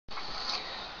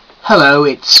Hello,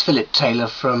 it's Philip Taylor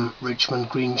from Richmond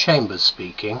Green Chambers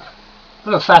speaking.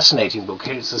 What a fascinating book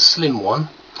here. It's a slim one.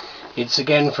 It's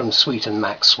again from Sweet and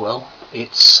Maxwell.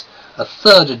 It's a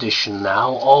third edition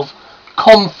now of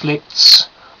Conflicts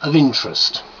of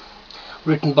Interest,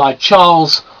 written by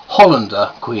Charles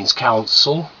Hollander, Queen's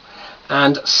Counsel,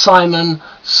 and Simon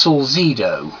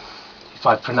Salcedo, if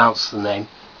I pronounce the name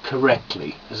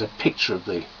correctly. There's a picture of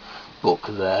the book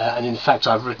there, and in fact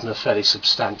I've written a fairly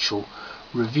substantial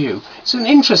review. It's an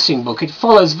interesting book. It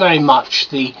follows very much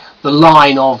the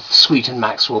line of Sweet and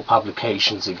Maxwell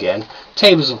publications again.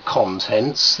 Tables of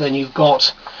contents, then you've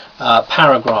got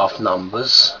paragraph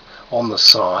numbers on the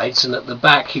sides, and at the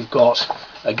back you've got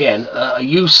again a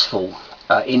useful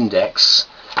index.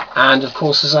 And of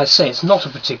course, as I say, it's not a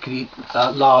particularly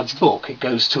large book. It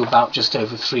goes to about just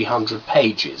over 300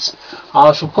 pages.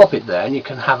 I shall pop it there and you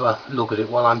can have a look at it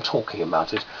while I'm talking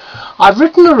about it. I've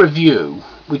written a review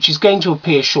which is going to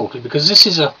appear shortly because this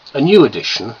is a new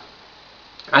edition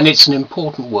and it's an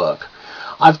important work.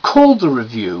 I've called the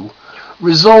review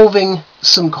Resolving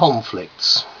Some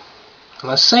Conflicts.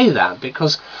 And I say that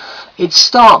because it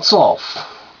starts off,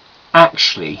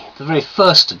 actually, the very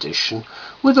first edition,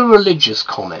 with a religious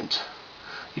comment.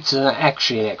 It's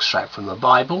actually an extract from the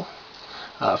Bible,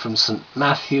 from St.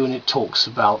 Matthew, and it talks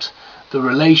about the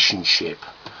relationship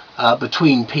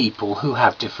between people who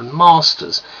have different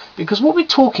masters. Because what we're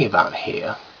talking about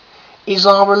here is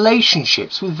our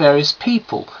relationships with various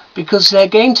people, because there are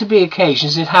going to be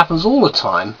occasions, it happens all the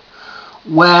time,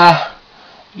 where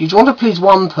you want to please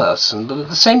one person, but at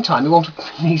the same time you want to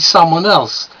please someone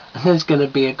else, and there's going to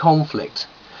be a conflict.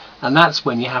 And that's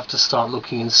when you have to start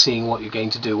looking and seeing what you're going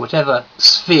to do, whatever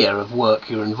sphere of work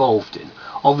you're involved in.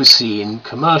 Obviously, in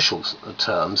commercial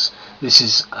terms, this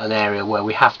is an area where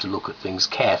we have to look at things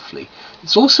carefully.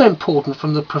 It's also important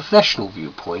from the professional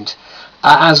viewpoint,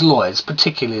 as lawyers,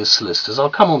 particularly as solicitors. I'll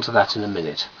come on to that in a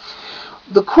minute.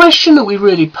 The question that we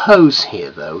really pose here,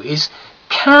 though, is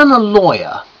can a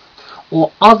lawyer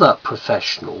or other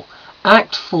professional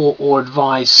act for or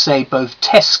advise, say, both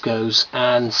Tesco's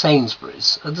and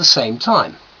Sainsbury's at the same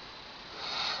time?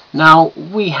 Now,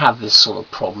 we have this sort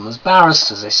of problem as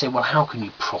barristers. They say, well, how can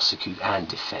you prosecute and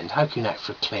defend? How can you act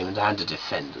for a claimant and a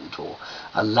defendant, or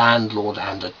a landlord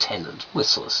and a tenant? This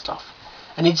sort of stuff.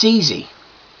 And it's easy.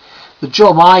 The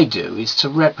job I do is to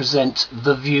represent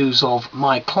the views of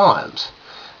my client,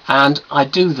 and I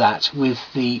do that with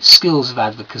the skills of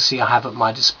advocacy I have at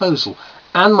my disposal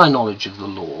and my knowledge of the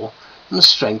law and the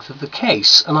strength of the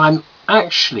case. And I'm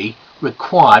actually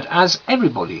required, as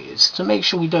everybody is, to make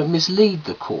sure we don't mislead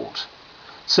the court.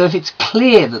 So if it's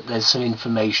clear that there's some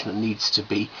information that needs to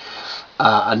be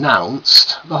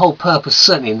announced, the whole purpose,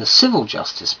 certainly in the civil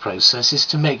justice process, is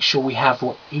to make sure we have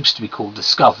what used to be called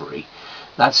discovery.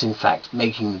 That's in fact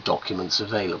making the documents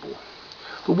available.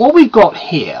 But what we've got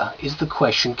here is the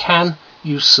question, can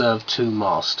you serve two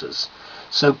masters?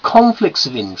 So Conflicts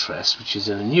of Interest, which is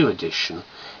in a new edition,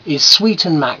 is Sweet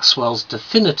and Maxwell's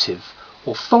definitive,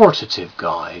 authoritative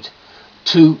guide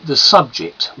to the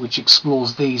subject, which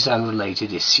explores these and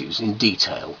related issues in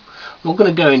detail. I'm not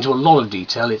going to go into a lot of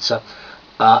detail. It's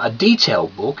a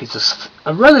detailed book. It's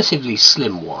a relatively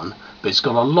slim one, but it's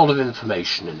got a lot of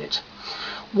information in it.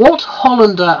 What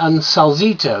Hollander and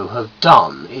Salcedo have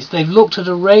done is they've looked at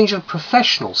a range of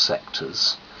professional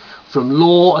sectors, from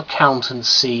law,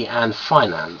 accountancy and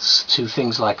finance to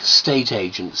things like estate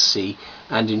agency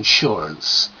and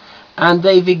insurance. And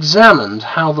they've examined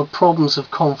how the problems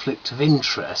of conflict of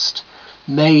interest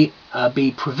may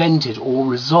be prevented or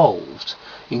resolved,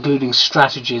 including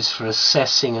strategies for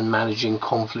assessing and managing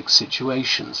conflict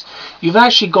situations. You've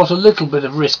actually got a little bit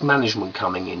of risk management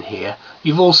coming in here.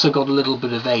 You've also got a little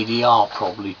bit of ADR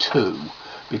probably too,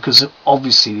 because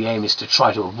obviously the aim is to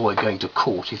try to avoid going to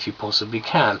court if you possibly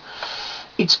can.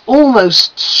 It's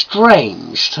almost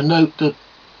strange to note that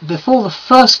before the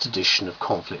first edition of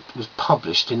Conflict was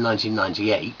published in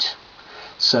 1998,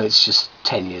 so it's just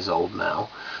 10 years old now,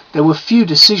 there were few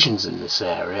decisions in this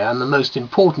area, and the most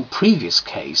important previous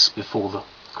case before the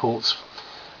courts,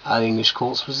 the English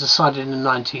courts, was decided in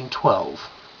 1912.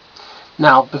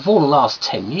 Now, before the last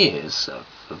 10 years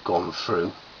have gone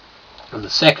through, and the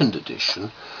second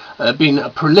edition, there have been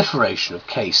a proliferation of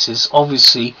cases,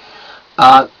 obviously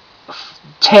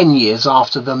 10 years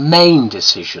after the main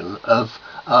decision of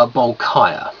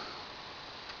Bolkaya.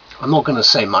 I'm not going to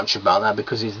say much about that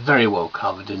because it's very well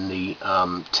covered in the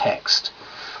text.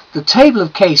 The table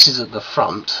of cases at the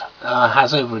front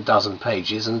has over a dozen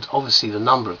pages, and obviously the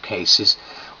number of cases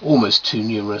almost too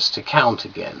numerous to count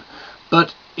again.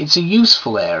 But it's a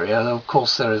useful area, and of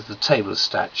course there is the table of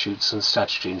statutes and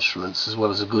statutory instruments, as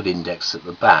well as a good index at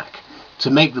the back to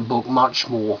make the book much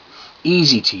more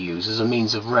easy to use as a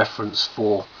means of reference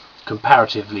for a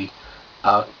comparatively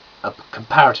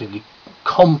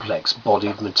complex body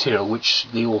of material which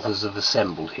the authors have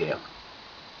assembled here.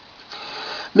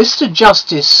 Mr.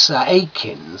 Justice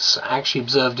Aikins actually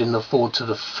observed in the foreword to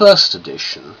the first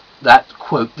edition that,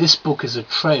 quote, "this book is a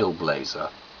trailblazer,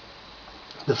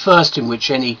 the first in which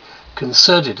any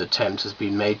concerted attempt has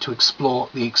been made to explore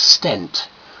the extent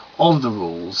of the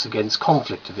rules against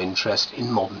conflict of interest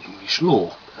in modern English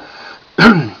law."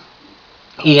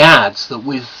 He adds that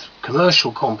with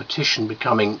commercial competition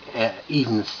becoming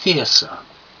even fiercer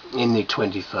in the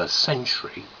 21st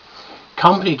century,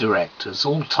 company directors,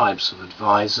 all types of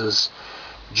advisors,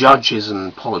 judges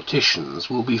and politicians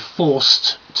will be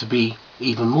forced to be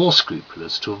even more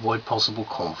scrupulous to avoid possible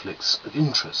conflicts of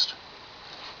interest.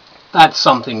 That's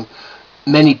something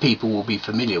many people will be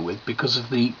familiar with because of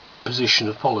the position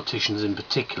of politicians in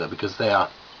particular, because they are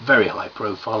very high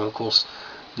profile, and of course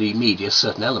the media,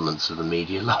 certain elements of the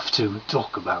media, love to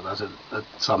talk about that at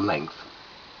some length.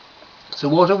 So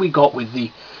what have we got with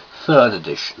the third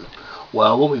edition?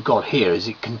 Well, what we've got here is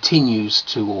it continues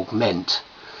to augment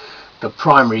the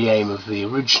primary aim of the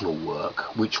original work,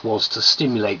 which was to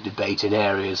stimulate debate in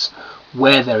areas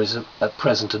where there is at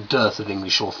present a dearth of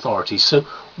English authority. So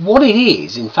what it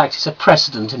is, in fact, it's a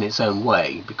precedent in its own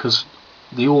way, because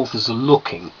the authors are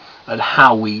looking at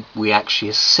how we actually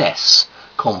assess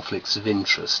conflicts of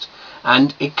interest.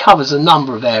 And it covers a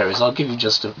number of areas. I'll give you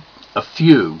just a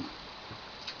few.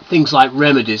 Things like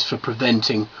remedies for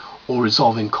preventing or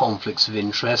resolving conflicts of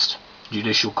interest,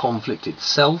 judicial conflict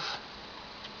itself,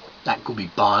 that could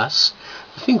be bias.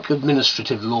 Think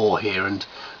administrative law here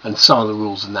and some of the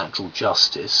rules of natural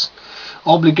justice.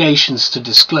 Obligations to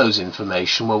disclose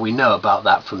information, well, we know about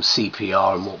that from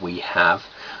CPR and what we have.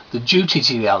 The duty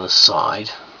to the other side,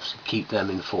 to keep them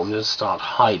informed and start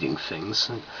hiding things,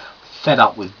 and fed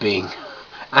up with being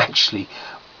actually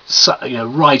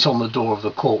right on the door of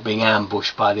the court, being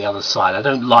ambushed by the other side. I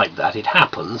don't like that. It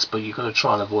happens, but you've got to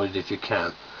try and avoid it if you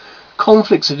can.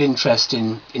 Conflicts of interest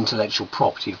in intellectual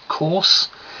property, of course,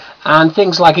 and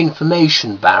things like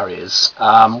information barriers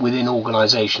within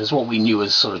organisations, what we knew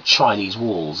as sort of Chinese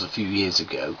walls a few years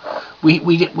ago.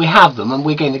 We have them, and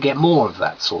we're going to get more of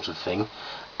that sort of thing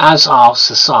as our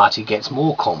society gets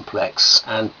more complex,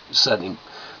 and certainly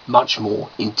much more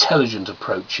intelligent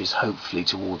approaches, hopefully,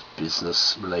 towards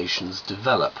business relations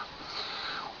develop.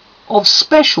 Of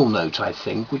special note, I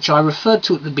think, which I referred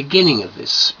to at the beginning of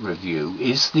this review,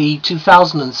 is the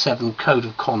 2007 Code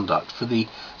of Conduct for the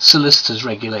Solicitors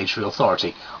Regulatory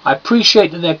Authority. I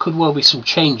appreciate that there could well be some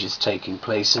changes taking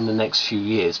place in the next few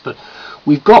years, but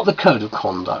we've got the Code of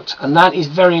Conduct, and that is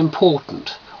very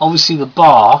important. Obviously the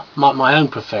bar, my own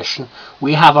profession,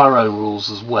 we have our own rules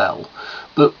as well,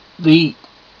 but the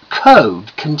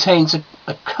code contains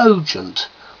a cogent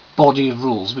body of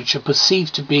rules which are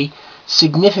perceived to be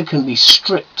significantly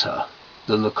stricter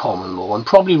than the common law, and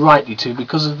probably rightly too,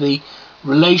 because of the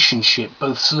relationship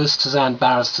both solicitors and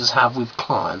barristers have with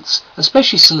clients,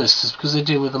 especially solicitors, because they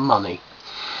deal with the money.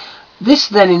 This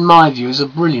then, in my view, is a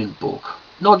brilliant book,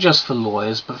 not just for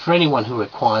lawyers, but for anyone who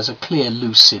requires a clear,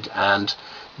 lucid and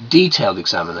detailed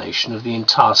examination of the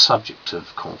entire subject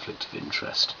of conflict of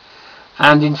interest.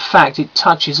 And in fact it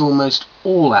touches almost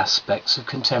all aspects of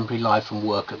contemporary life and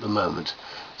work at the moment.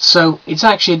 So it's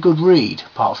actually a good read,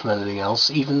 apart from anything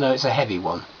else, even though it's a heavy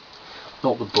one.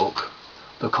 Not the book,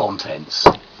 the contents.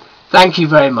 Thank you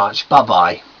very much.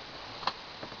 Bye-bye.